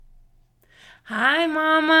Hi,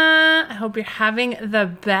 Mama. I hope you're having the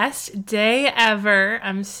best day ever.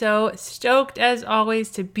 I'm so stoked, as always,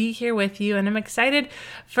 to be here with you, and I'm excited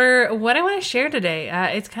for what I want to share today.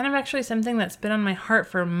 It's kind of actually something that's been on my heart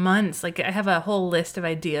for months. Like, I have a whole list of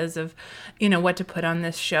ideas of, what to put on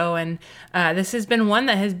this show, and this has been one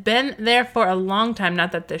that has been there for a long time.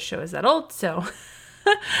 Not that this show is that old, so...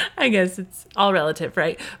 I guess it's all relative,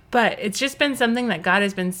 right? But it's just been something that God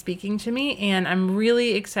has been speaking to me, and I'm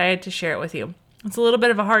really excited to share it with you. It's a little bit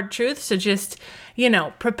of a hard truth, so just,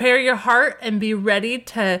 prepare your heart and be ready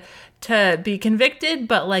to be convicted,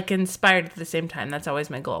 but inspired at the same time. That's always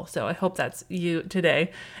my goal. So I hope that's you today.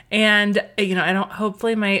 And,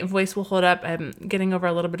 hopefully my voice will hold up. I'm getting over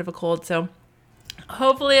a little bit of a cold, so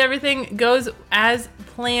hopefully everything goes as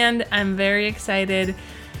planned. I'm very excited.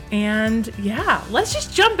 And yeah, let's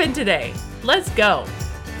just jump in today. Let's go.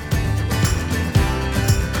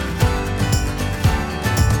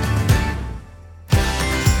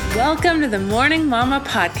 Welcome to the Morning Mama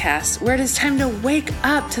podcast, where it is time to wake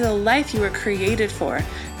up to the life you were created for.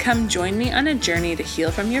 Come join me on a journey to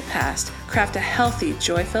heal from your past, craft a healthy,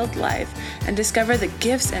 joy-filled life, and discover the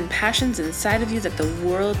gifts and passions inside of you that the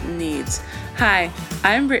world needs. Hi,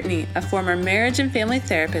 I'm Brittany, a former marriage and family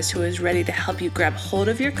therapist who is ready to help you grab hold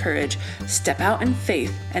of your courage, step out in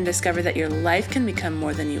faith, and discover that your life can become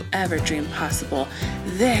more than you ever dreamed possible.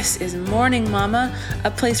 This is Morning Mama, a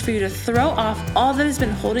place for you to throw off all that has been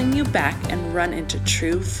holding you back and run into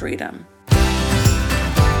true freedom.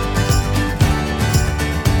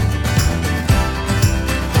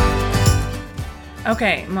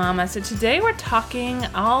 Okay, Mama, so today we're talking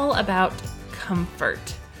all about comfort.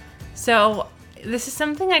 So this is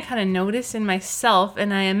something I kind of notice in myself,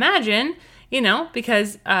 and I imagine,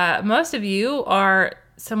 because most of you are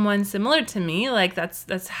someone similar to me,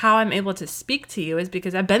 that's how I'm able to speak to you, is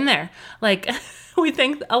because I've been there. We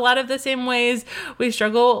think a lot of the same ways, we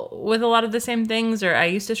struggle with a lot of the same things, or I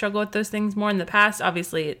used to struggle with those things more in the past.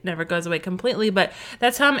 Obviously, it never goes away completely, but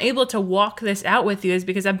that's how I'm able to walk this out with you, is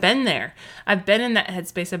because I've been there. I've been in that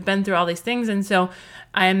headspace. I've been through all these things, and so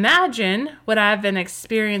I imagine what I've been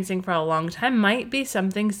experiencing for a long time might be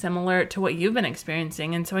something similar to what you've been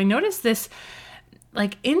experiencing. And so I noticed this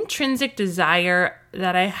intrinsic desire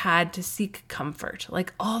that I had to seek comfort,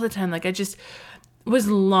 all the time. I just was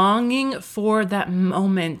longing for that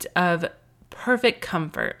moment of perfect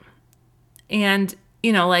comfort. And,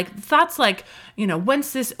 thoughts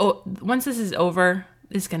once this is over,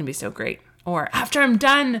 it's going to be so great. Or after I'm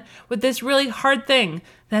done with this really hard thing,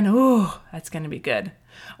 then, that's going to be good.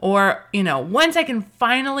 Or, once I can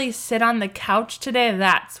finally sit on the couch today,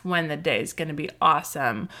 that's when the day is going to be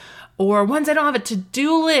awesome. Or once I don't have a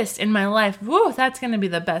to-do list in my life, that's going to be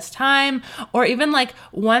the best time. Or even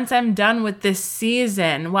once I'm done with this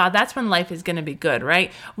season, wow, that's when life is going to be good,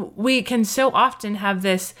 right? We can so often have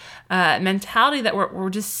this mentality that we're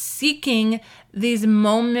just seeking these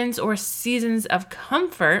moments or seasons of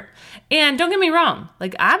comfort. And don't get me wrong,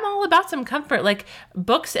 I'm all about some comfort,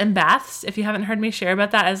 books and baths. If you haven't heard me share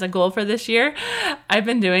about that as a goal for this year, I've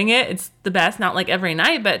been doing it. It's the best, not every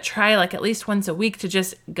night, but try at least once a week to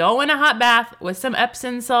just go in a hot bath with some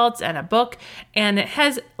Epsom salts and a book. And it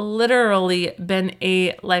has literally been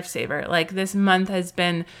a lifesaver. This month has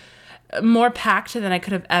been more packed than I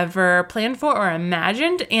could have ever planned for or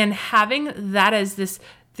imagined. And having that as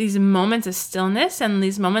these moments of stillness and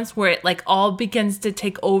these moments where it all begins to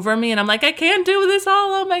take over me, and I'm I can't do this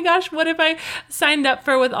all. Oh my gosh, what have I signed up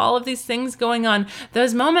for with all of these things going on?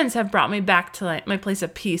 Those moments have brought me back to my place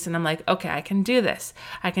of peace, and I'm okay, I can do this.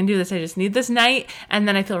 I can do this. I just need this night, and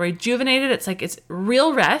then I feel rejuvenated. It's it's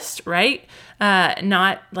real rest, right?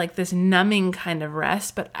 Not this numbing kind of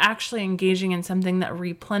rest, but actually engaging in something that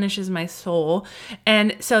replenishes my soul.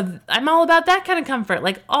 And so I'm all about that kind of comfort,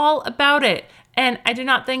 all about it. And I do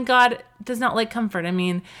not think God does not like comfort. I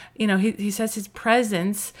mean, he says his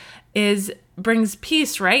presence brings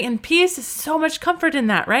peace, right? And peace is so much comfort in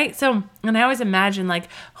that, right? So, and I always imagine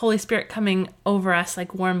Holy Spirit coming over us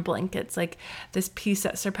like warm blankets, this peace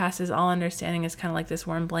that surpasses all understanding is kind of this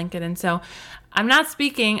warm blanket. And so I'm not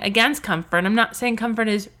speaking against comfort. I'm not saying comfort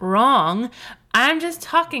is wrong. I'm just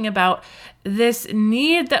talking about this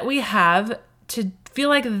need that we have to feel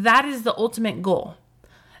that is the ultimate goal.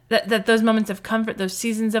 That those moments of comfort, those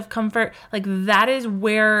seasons of comfort, that is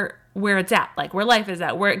where it's at, where life is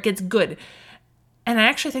at, where it gets good. And I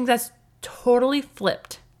actually think that's totally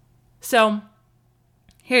flipped. So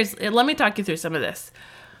let me talk you through some of this.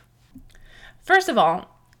 First of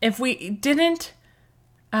all, if we didn't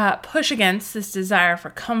push against this desire for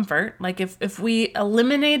comfort, if we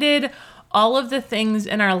eliminated all of the things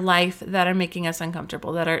in our life that are making us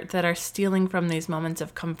uncomfortable, that are stealing from these moments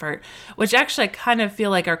of comfort, which actually I kind of feel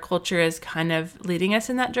like our culture is kind of leading us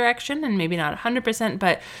in that direction, and maybe not 100%,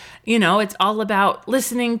 but it's all about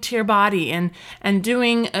listening to your body and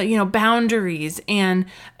doing boundaries and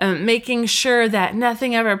making sure that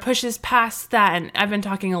nothing ever pushes past that. And I've been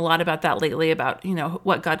talking a lot about that lately, about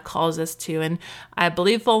what God calls us to, and I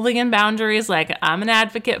believe fully in boundaries. Like, I'm an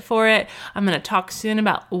advocate for it. I'm going to talk soon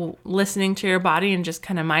about listening to your body and just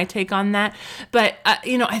kind of my take on that. But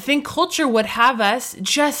I think culture would have us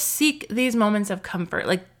just seek these moments of comfort,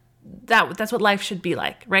 like that's what life should be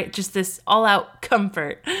like, right? Just this all-out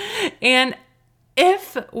comfort. And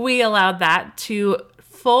if we allowed that to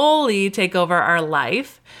fully take over our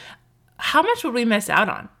life, how much would we miss out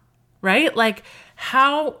on, right? Like,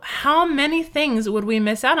 how many things would we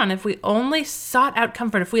miss out on if we only sought out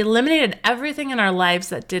comfort, if we eliminated everything in our lives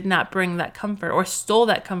that did not bring that comfort or stole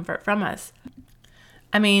that comfort from us?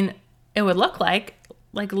 I mean, it would look like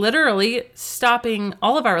literally stopping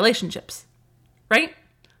all of our relationships, right?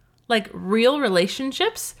 Like, real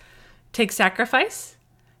relationships take sacrifice,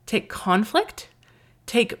 take conflict,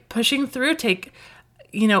 take pushing through, take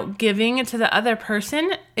giving to the other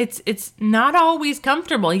person. It's not always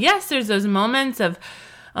comfortable. Yes, there's those moments of,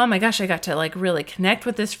 oh my gosh, I got to really connect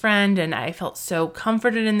with this friend, and I felt so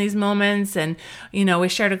comforted in these moments, and we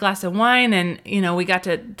shared a glass of wine, and we got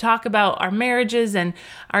to talk about our marriages and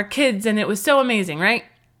our kids, and it was so amazing, right?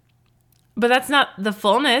 But that's not the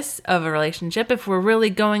fullness of a relationship. If we're really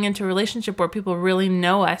going into a relationship where people really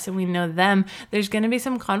know us and we know them, there's going to be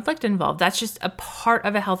some conflict involved. That's just a part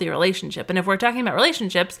of a healthy relationship. And if we're talking about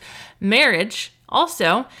relationships, marriage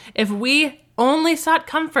also, if we only sought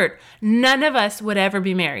comfort, none of us would ever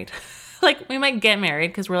be married. We might get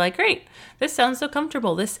married because we're like, great, this sounds so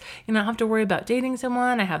comfortable. This, I don't have to worry about dating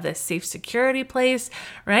someone. I have this safe security place,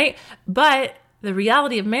 right? But the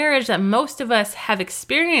reality of marriage that most of us have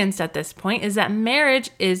experienced at this point is that marriage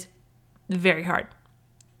is very hard,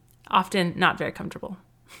 often not very comfortable.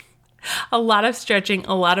 A lot of stretching,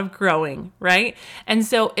 a lot of growing, right? And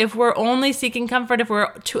so if we're only seeking comfort, if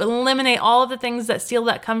we're to eliminate all of the things that steal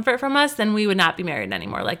that comfort from us, then we would not be married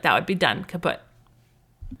anymore. That would be done, kaput.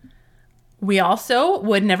 We also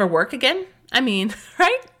would never work again. I mean,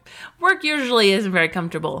 right? Work usually isn't very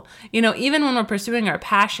comfortable. Even when we're pursuing our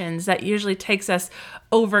passions, that usually takes us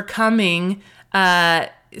overcoming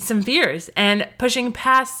some fears and pushing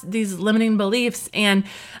past these limiting beliefs and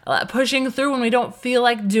pushing through when we don't feel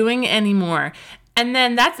like doing anymore. And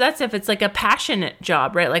then that's if it's a passionate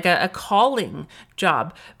job, right? Like a calling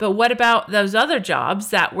job. But what about those other jobs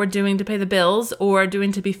that we're doing to pay the bills or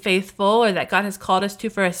doing to be faithful or that God has called us to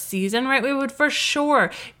for a season, right? We would for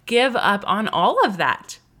sure give up on all of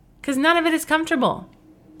that, because none of it is comfortable.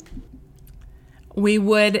 We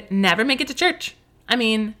would never make it to church. I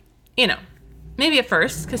mean, maybe at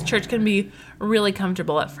first, because church can be really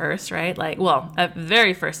comfortable at first, right? At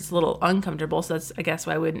very first, it's a little uncomfortable. So that's, I guess,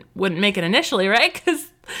 why I wouldn't make it initially, right?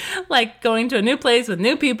 Because going to a new place with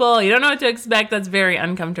new people, you don't know what to expect. That's very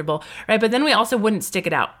uncomfortable, right? But then we also wouldn't stick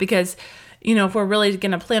it out because, if we're really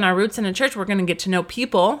going to plant our roots in a church, we're going to get to know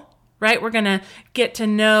people, right? We're going to get to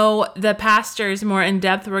know the pastors more in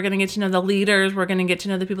depth. We're going to get to know the leaders. We're going to get to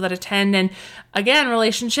know the people that attend. And again,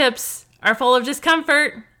 relationships are full of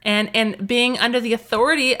discomfort and being under the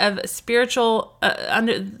authority of spiritual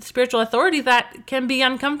authority that can be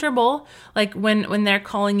uncomfortable. Like when they're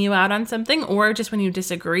calling you out on something, or just when you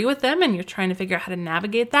disagree with them and you're trying to figure out how to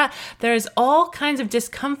navigate that. There's all kinds of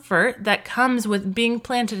discomfort that comes with being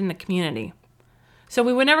planted in a community. So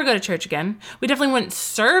we would never go to church again. We definitely wouldn't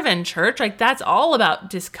serve in church. That's all about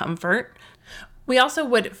discomfort. We also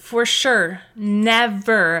would for sure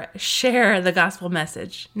never share the gospel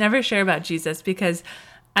message, never share about Jesus, because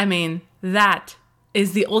that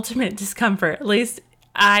is the ultimate discomfort. At least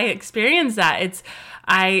I experienced that.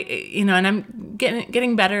 And I'm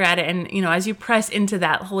getting better at it. And, as you press into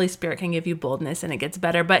that, Holy Spirit can give you boldness and it gets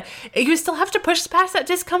better. But you still have to push past that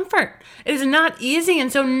discomfort. It is not easy.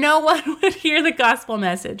 And so no one would hear the gospel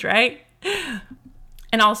message, right?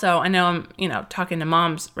 And also, I know I'm, talking to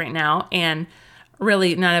moms right now, and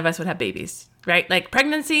really none of us would have babies, right?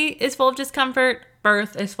 Pregnancy is full of discomfort.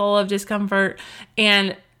 Birth is full of discomfort.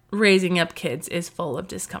 And raising up kids is full of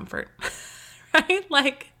discomfort.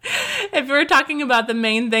 Right? If we're talking about the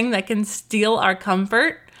main thing that can steal our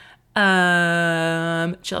comfort,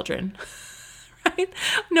 children, right?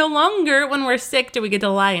 No longer when we're sick do we get to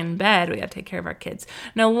lie in bed. We got to take care of our kids.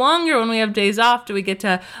 No longer when we have days off do we get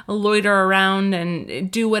to loiter around and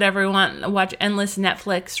do whatever we want, watch endless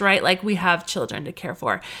Netflix, right? We have children to care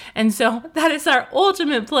for. And so that is our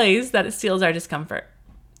ultimate place that it steals our discomfort.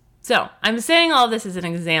 So I'm saying all this as an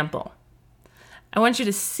example. I want you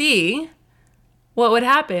to see what would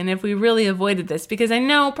happen if we really avoided this, because I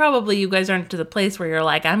know probably you guys aren't to the place where you're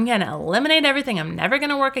like, I'm going to eliminate everything. I'm never going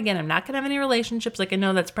to work again. I'm not going to have any relationships. Like, I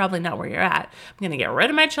know that's probably not where you're at. I'm going to get rid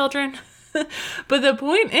of my children. But the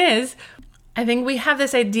point is, I think we have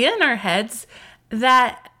this idea in our heads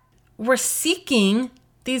that we're seeking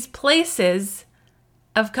these places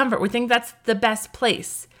of comfort. We think that's the best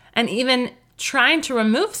place. And even trying to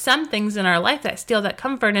remove some things in our life that steal that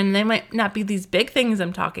comfort, and they might not be these big things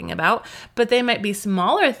I'm talking about, but they might be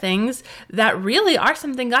smaller things that really are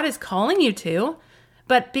something God is calling you to.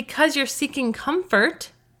 But because you're seeking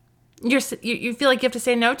comfort, you feel like you have to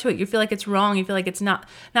say no to it. You feel like it's wrong. You feel like it's not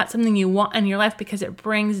something you want in your life because it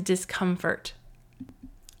brings discomfort.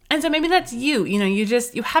 And so maybe that's you.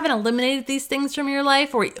 You haven't eliminated these things from your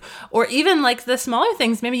life, or even like the smaller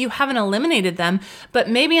things, maybe you haven't eliminated them, but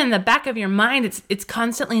maybe in the back of your mind, it's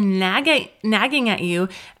constantly nagging at you.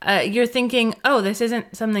 You're thinking, oh, this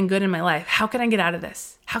isn't something good in my life. How can I get out of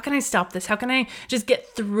this? How can I stop this? How can I just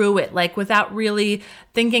get through it? Like, without really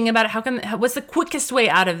thinking about it, what's the quickest way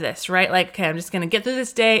out of this, right? Like, okay, I'm just going to get through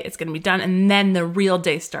this day. It's going to be done. And then the real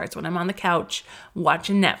day starts when I'm on the couch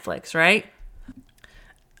watching Netflix, right?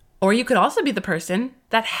 Or you could also be the person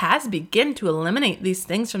that has begun to eliminate these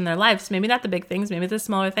things from their lives. Maybe not the big things, maybe the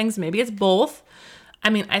smaller things, maybe it's both.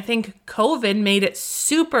 I mean, I think COVID made it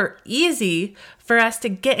super easy for us to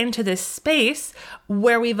get into this space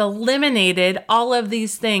where we've eliminated all of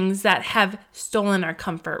these things that have stolen our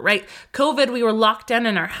comfort, right? COVID, we were locked down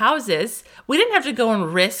in our houses. We didn't have to go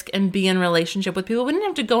and risk and be in relationship with people. We didn't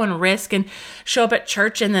have to go and risk and show up at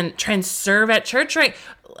church and then try and serve at church, right?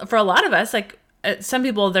 For a lot of us, like, some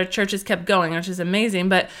people, their churches kept going, which is amazing,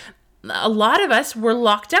 but a lot of us were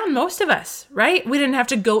locked down, most of us, right? We didn't have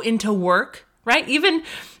to go into work, right? Even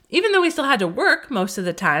though we still had to work most of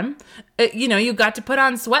the time, you got to put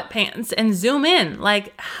on sweatpants and Zoom in.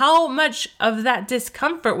 Like, how much of that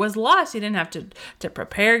discomfort was lost? You didn't have to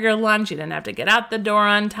prepare your lunch. You didn't have to get out the door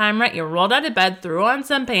on time, right? You rolled out of bed, threw on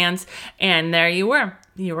some pants, and there you were.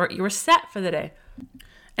 You were set for the day.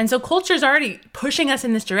 And so culture's already pushing us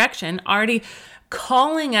in this direction, already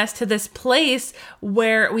calling us to this place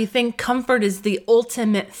where we think comfort is the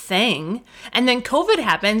ultimate thing. And then COVID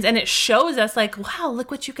happens and it shows us like, wow,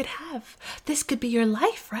 look what you could have. This could be your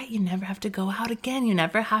life, right? You never have to go out again. You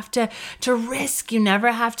never have to risk. You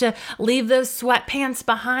never have to leave those sweatpants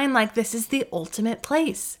behind. Like, this is the ultimate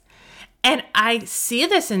place. And I see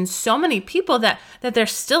this in so many people that they're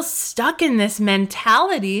still stuck in this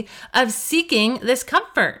mentality of seeking this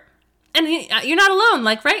comfort. And you're not alone,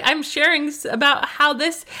 like, right? I'm sharing about how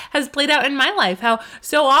this has played out in my life, how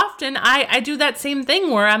so often I do that same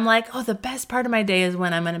thing where I'm like, oh, the best part of my day is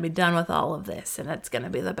when I'm going to be done with all of this, and it's going to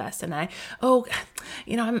be the best. And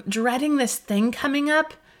I'm dreading this thing coming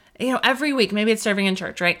up, every week. Maybe it's serving in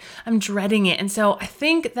church, right? I'm dreading it. And so I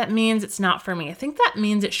think that means it's not for me. I think that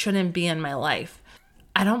means it shouldn't be in my life.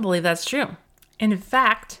 I don't believe that's true. And in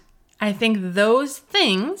fact, I think those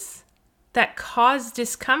things that cause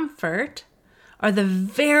discomfort are the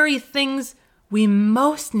very things we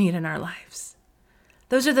most need in our lives.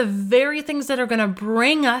 Those are the very things that are going to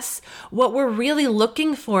bring us what we're really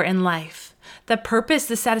looking for in life. The purpose,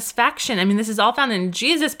 the satisfaction. I mean, this is all found in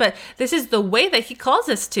Jesus, but this is the way that he calls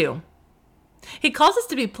us to. He calls us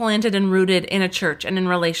to be planted and rooted in a church and in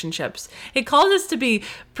relationships. He calls us to be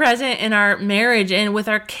present in our marriage and with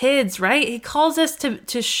our kids, right? He calls us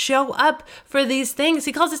to show up for these things.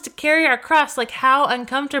 He calls us to carry our cross. Like, how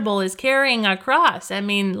uncomfortable is carrying a cross? I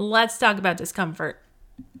mean, let's talk about discomfort.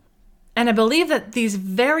 And I believe that these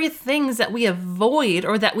very things that we avoid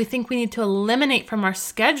or that we think we need to eliminate from our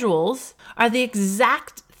schedules are the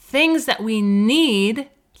exact things that we need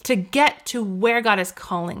to get to where God is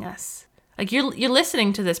calling us. Like, you're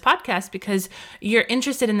listening to this podcast because you're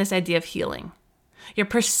interested in this idea of healing. You're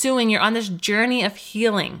on this journey of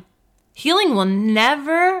healing. Healing will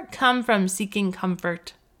never come from seeking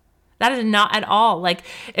comfort. That is not at all. Like,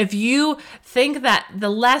 if you think that the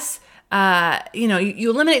less, you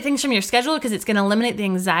eliminate things from your schedule because it's going to eliminate the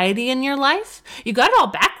anxiety in your life, you got it all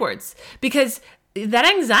backwards, because that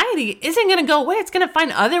anxiety isn't going to go away. It's going to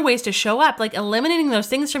find other ways to show up. Like, eliminating those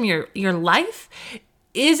things from your life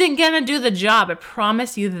isn't going to do the job. I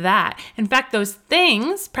promise you that. In fact, those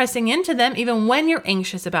things, pressing into them, even when you're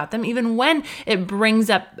anxious about them, even when it brings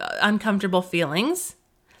up uncomfortable feelings,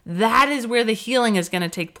 that is where the healing is going to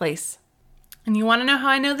take place. And you want to know how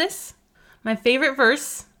I know this? My favorite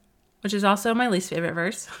verse, which is also my least favorite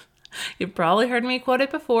verse. You've probably heard me quote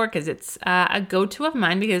it before because it's a go-to of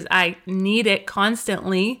mine because I need it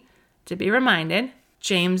constantly to be reminded.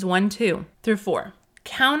 James 1:2-4.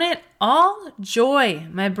 Count it all joy,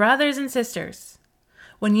 my brothers and sisters,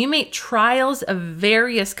 when you meet trials of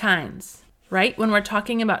various kinds, right? When we're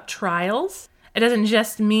talking about trials, it doesn't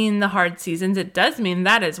just mean the hard seasons. It does mean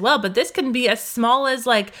that as well. But this can be as small as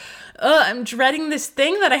like, oh, I'm dreading this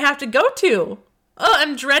thing that I have to go to. Oh,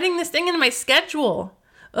 I'm dreading this thing in my schedule.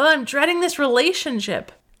 Oh, I'm dreading this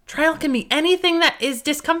relationship. Trial can be anything that is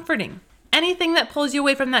discomforting, anything that pulls you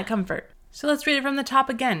away from that comfort. So let's read it from the top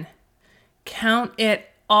again. Count it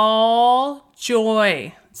all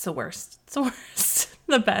joy. It's the worst. It's the worst.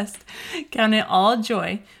 The best. Count it all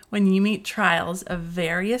joy when you meet trials of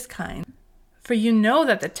various kinds. For you know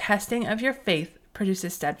that the testing of your faith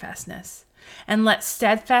produces steadfastness. And let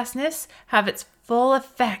steadfastness have its full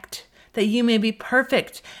effect, that you may be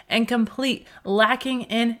perfect and complete, lacking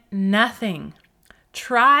in nothing.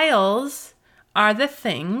 Trials are the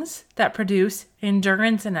things that produce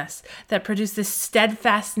endurance in us, that produce the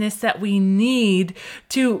steadfastness that we need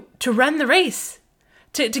to run the race,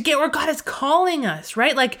 to get where God is calling us,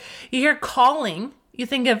 right? Like you hear calling, you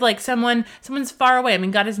think of like someone's far away. I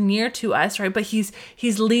mean, God is near to us, right? But he's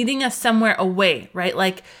leading us somewhere away, right?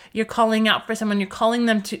 Like you're calling out for someone, you're calling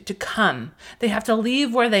them to come. They have to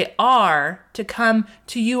leave where they are to come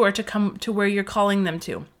to you or to come to where you're calling them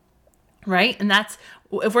to, right? And that's,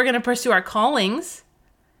 if we're going to pursue our callings,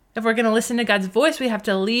 if we're going to listen to God's voice, we have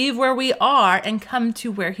to leave where we are and come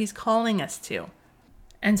to where he's calling us to.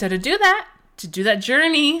 And so to do that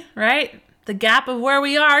journey, right? The gap of where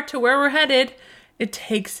we are to where we're headed, it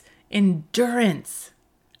takes endurance.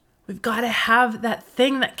 We've got to have that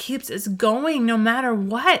thing that keeps us going no matter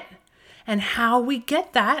what. And how we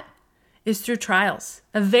get that is through trials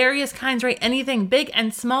of various kinds, right? Anything big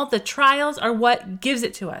and small, the trials are what gives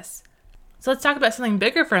it to us. So let's talk about something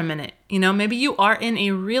bigger for a minute. Maybe you are in a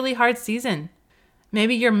really hard season.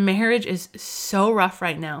 Maybe your marriage is so rough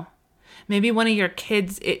right now. Maybe one of your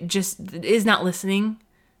kids, it just is not listening,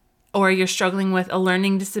 or you're struggling with a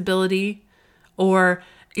learning disability, or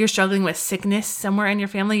you're struggling with sickness somewhere in your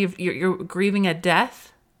family. You're grieving a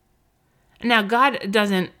death. Now, God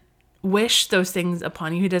doesn't wish those things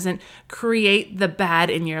upon you. He doesn't create the bad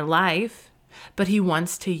in your life, but he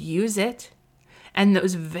wants to use it. And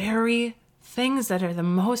those very things that are the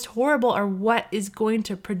most horrible are what is going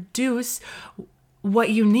to produce what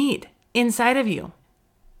you need inside of you.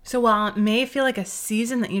 So while it may feel like a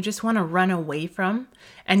season that you just want to run away from,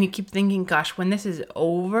 and you keep thinking, gosh, when this is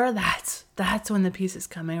over, that's when the peace is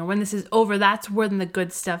coming, or when this is over, that's when the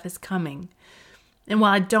good stuff is coming. And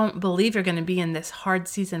while I don't believe you're going to be in this hard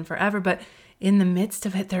season forever, but in the midst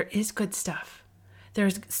of it, there is good stuff.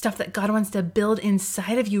 There's stuff that God wants to build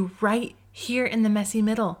inside of you right here in the messy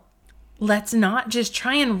middle. Let's not just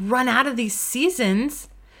try and run out of these seasons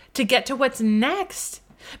to get to what's next,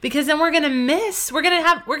 because then we're going to miss. We're going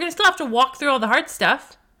to still have to walk through all the hard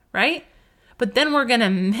stuff, right? But then we're going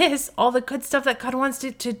to miss all the good stuff that God wants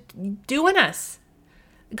to do in us.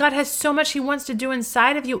 God has so much he wants to do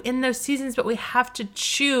inside of you in those seasons, but we have to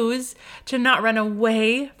choose to not run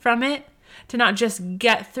away from it, to not just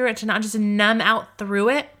get through it, to not just numb out through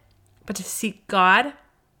it, but to seek God,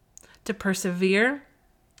 to persevere,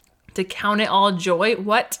 to count it all joy,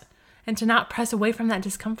 and to not press away from that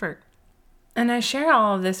discomfort. And I share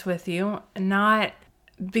all of this with you, not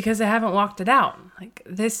because I haven't walked it out. Like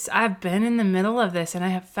this, I've been in the middle of this, and I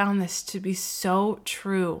have found this to be so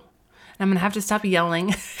true. And I'm going to have to stop yelling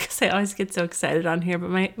because I always get so excited on here, but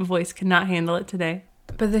my voice cannot handle it today.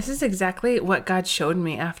 But this is exactly what God showed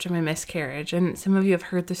me after my miscarriage. And some of you have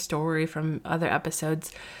heard the story from other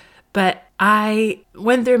episodes, but I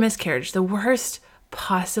went through a miscarriage. The worst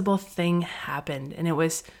possible thing happened, and it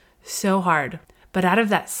was so hard. But out of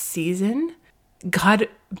that season, God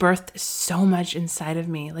birthed so much inside of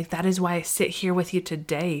me. Like that is why I sit here with you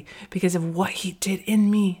today, because of what he did in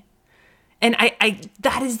me. And I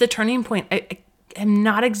that is the turning point. I am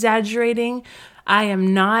not exaggerating. I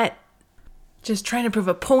am not just trying to prove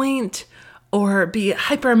a point or be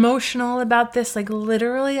hyper emotional about this. Like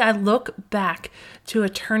literally, I look back to a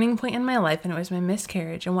turning point in my life, and it was my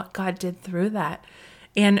miscarriage and what God did through that.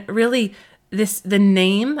 And really, the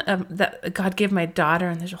name that God gave my daughter,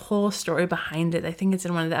 and there's a whole story behind it. I think it's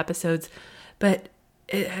in one of the episodes, but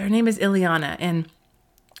her name is Ileana, and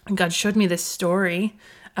God showed me this story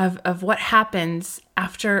of what happens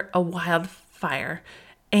after a wildfire.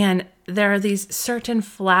 And there are these certain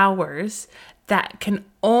flowers that can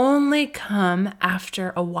only come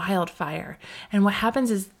after a wildfire. And what happens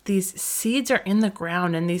is these seeds are in the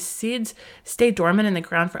ground, and these seeds stay dormant in the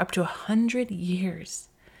ground for up to 100 years.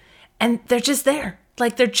 And they're just there.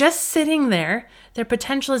 Like they're just sitting there. Their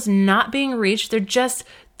potential is not being reached. They're just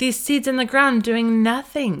these seeds in the ground doing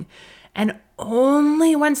nothing. And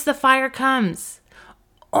only once the fire comes,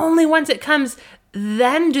 only once it comes,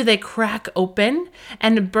 then do they crack open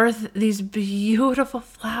and birth these beautiful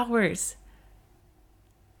flowers.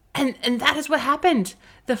 And that is what happened.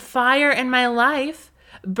 The fire in my life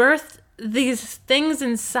birthed these things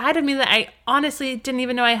inside of me that I honestly didn't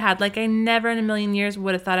even know I had. Like, I never in a million years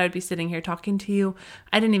would have thought I would be sitting here talking to you.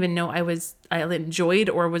 I didn't even know I enjoyed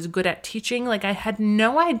or was good at teaching. Like, I had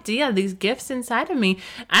no idea these gifts inside of me.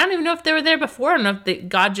 I don't even know if they were there before. I don't know if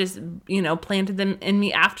God just, planted them in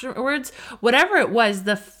me afterwards. Whatever it was,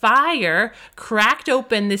 the fire cracked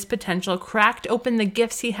open this potential, cracked open the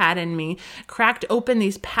gifts he had in me, cracked open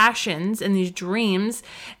these passions and these dreams.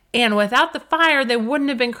 And without the fire, they wouldn't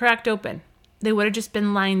have been cracked open. They would have just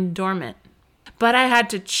been lying dormant. But I had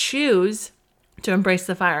to choose to embrace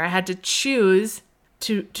the fire. I had to choose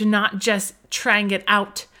to not just try and get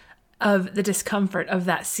out of the discomfort of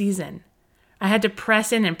that season. I had to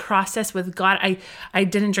press in and process with God. I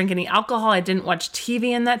didn't drink any alcohol. I didn't watch TV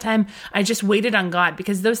in that time. I just waited on God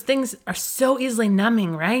because those things are so easily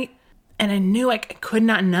numbing, right? And I knew I could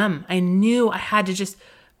not numb. I knew I had to just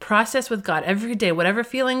process with God every day. Whatever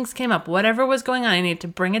feelings came up, whatever was going on, I needed to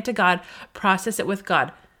bring it to God, process it with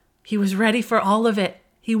God. He was ready for all of it.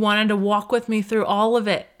 He wanted to walk with me through all of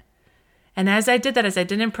it. And as I did that, as I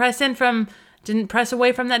didn't press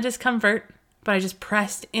away from that discomfort, but I just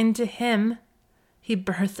pressed into him, he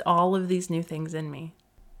birthed all of these new things in me.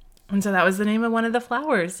 And so that was the name of one of the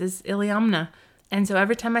flowers, is Iliamna. And so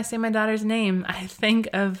every time I say my daughter's name, I think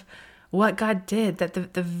of what God did, that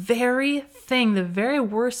the very thing, the very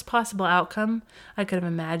worst possible outcome I could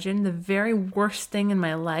have imagined, the very worst thing in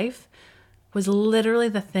my life was literally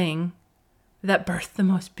the thing that birthed the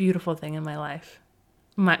most beautiful thing in my life.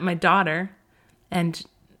 My daughter and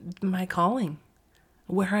my calling,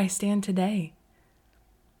 where I stand today,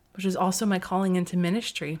 which is also my calling into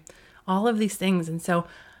ministry, all of these things. And so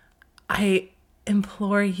I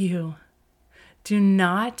implore you, do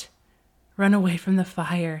not run away from the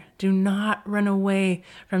fire. Do not run away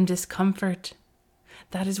from discomfort.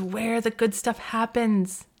 That is where the good stuff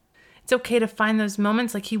happens. It's okay to find those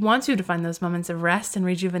moments, like he wants you to find those moments of rest and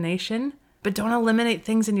rejuvenation, but don't eliminate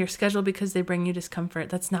things in your schedule because they bring you discomfort.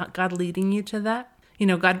 That's not God leading you to that.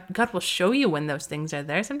 God will show you when those things are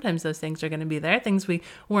there. Sometimes those things are going to be there, things we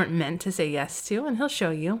weren't meant to say yes to, and he'll show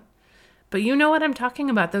you. But you know what I'm talking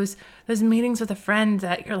about, those meetings with a friend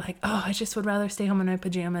that you're like, oh, I just would rather stay home in my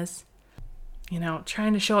pajamas.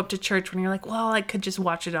 Trying to show up to church when you're like, well, I could just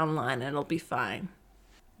watch it online and it'll be fine.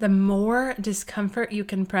 The more discomfort you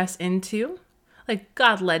can press into, like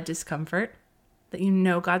God-led discomfort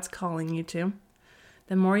that God's calling you to,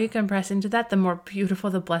 the more you can press into that, the more beautiful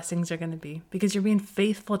the blessings are going to be because you're being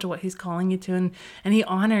faithful to what he's calling you to, and he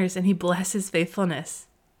honors and he blesses faithfulness.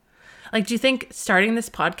 Like, do you think starting this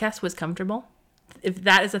podcast was comfortable? If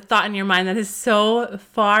that is a thought in your mind, that is so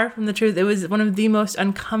far from the truth. It was one of the most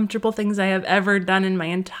uncomfortable things I have ever done in my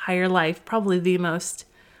entire life. Probably the most,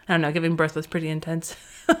 I don't know, giving birth was pretty intense.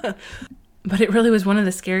 But it really was one of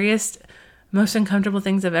the scariest, most uncomfortable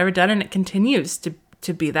things I've ever done. And it continues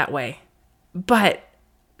to be that way. But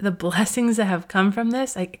the blessings that have come from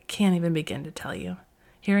this, I can't even begin to tell you.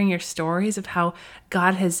 Hearing your stories of how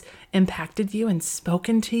God has impacted you and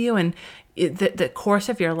spoken to you, and the course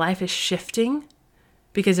of your life is shifting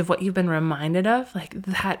because of what you've been reminded of, like,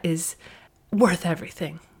 that is worth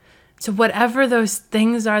everything. So whatever those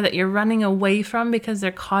things are that you're running away from because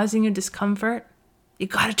they're causing you discomfort, you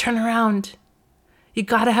got to turn around. You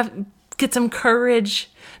got to get some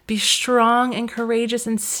courage. Be strong and courageous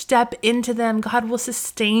and step into them. God will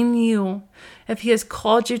sustain you. If he has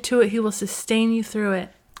called you to it, he will sustain you through it.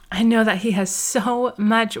 I know that he has so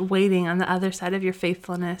much waiting on the other side of your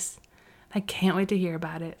faithfulness. I can't wait to hear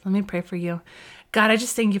about it. Let me pray for you. God, I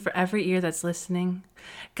just thank you for every ear that's listening.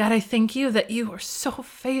 God, I thank you that you are so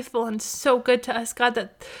faithful and so good to us, God,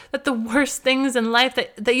 that the worst things in life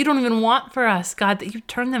that you don't even want for us, God, that you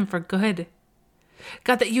turn them for good.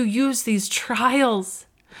 God, that you use these trials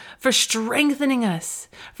for strengthening us,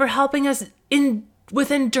 for helping us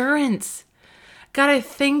with endurance. God, I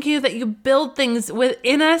thank you that you build things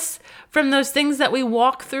within us from those things that we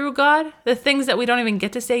walk through, God, the things that we don't even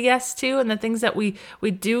get to say yes to, and the things that we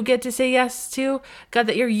do get to say yes to, God,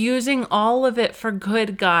 that you're using all of it for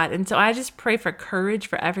good, God. And so I just pray for courage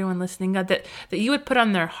for everyone listening, God, that you would put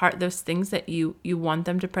on their heart those things that you want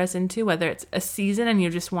them to press into, whether it's a season and you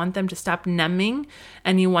just want them to stop numbing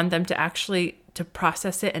and you want them to actually to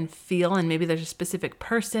process it and feel, and maybe there's a specific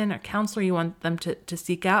person or counselor you want them to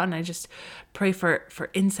seek out. And I just pray for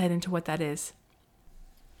insight into what that is.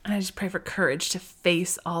 And I just pray for courage to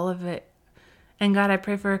face all of it And God, I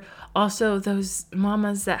pray for also those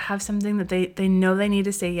mamas that have something that they know they need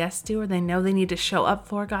to say yes to, or they know they need to show up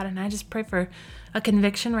for, God. And I just pray for a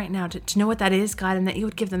conviction right now to know what that is, God, and that you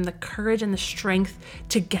would give them the courage and the strength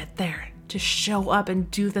to get there, to show up and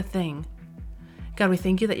do the thing. God, we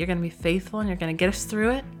thank you that you're going to be faithful and you're going to get us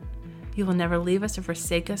through it. You will never leave us or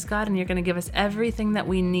forsake us, God, and you're going to give us everything that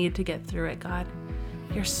we need to get through it, God.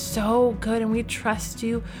 You're so good, and we trust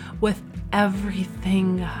you with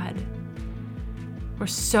everything, God. We're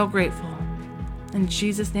so grateful. In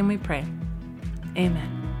Jesus' name we pray.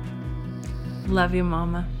 Amen. Love you,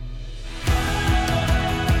 Mama.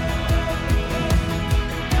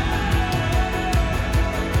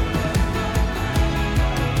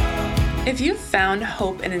 If you found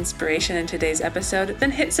hope and inspiration in today's episode, then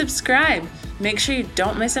hit subscribe. Make sure you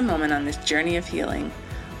don't miss a moment on this journey of healing.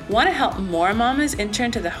 Want to help more mamas enter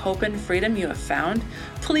into the hope and freedom you have found?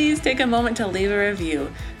 Please take a moment to leave a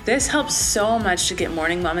review. This helps so much to get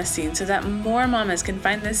Morning Mama seen so that more mamas can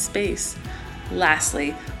find this space.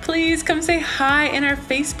 Lastly, please come say hi in our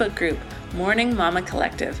Facebook group, Morning Mama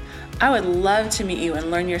Collective. I would love to meet you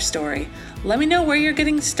and learn your story. Let me know where you're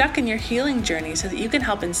getting stuck in your healing journey so that you can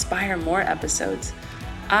help inspire more episodes.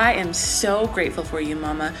 I am so grateful for you,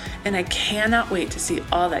 Mama, and I cannot wait to see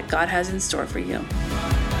all that God has in store for you.